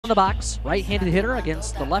the box, right-handed hitter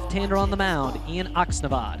against the left-hander on the mound, Ian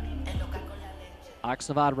Oxnavad.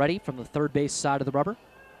 Oxnavad ready from the third base side of the rubber.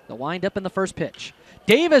 The wind-up in the first pitch.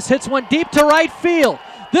 Davis hits one deep to right field.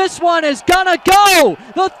 This one is gonna go!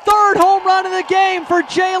 The third home run of the game for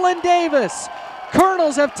Jaylin Davis.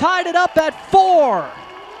 Colonels have tied it up at 4.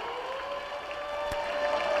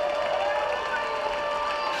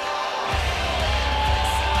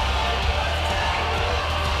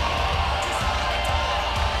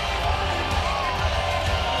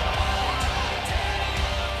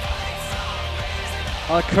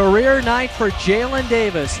 A career night for Jaylin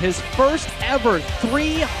Davis, his first ever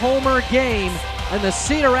 3-homer game, and the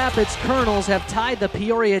Cedar Rapids Colonels have tied the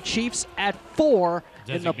Peoria Chiefs at 4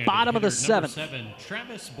 in the bottom of the 7th.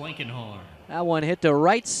 Travis Blankenhorn. That one hit to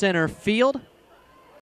right center field.